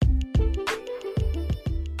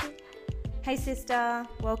Hey sister,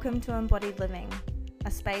 welcome to Embodied Living,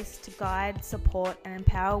 a space to guide, support and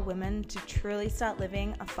empower women to truly start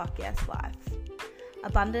living a fuck yes life.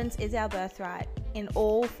 Abundance is our birthright in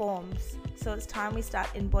all forms, so it's time we start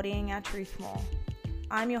embodying our truth more.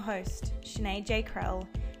 I'm your host, Sinead J. Krell,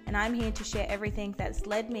 and I'm here to share everything that's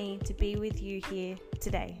led me to be with you here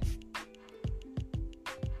today.